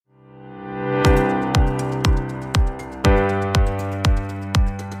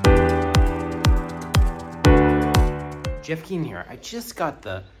Jeff Keen here. I just got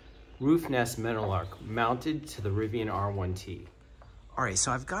the Roofnest Meadowlark mounted to the Rivian R1T. Alright,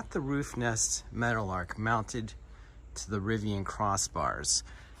 so I've got the Roofnest Meadowlark mounted to the Rivian crossbars.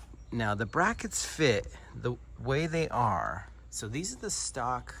 Now the brackets fit the way they are. So these are the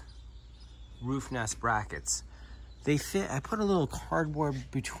stock Roofnest brackets. They fit, I put a little cardboard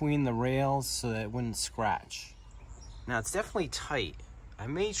between the rails so that it wouldn't scratch. Now it's definitely tight. I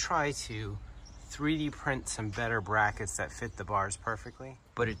may try to 3D print some better brackets that fit the bars perfectly,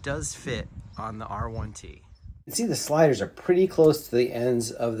 but it does fit on the R1T. You can see the sliders are pretty close to the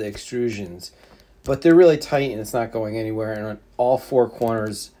ends of the extrusions, but they're really tight and it's not going anywhere, and all four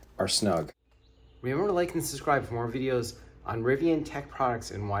corners are snug. Remember to like and subscribe for more videos on Rivian tech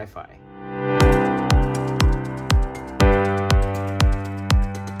products and Wi-Fi.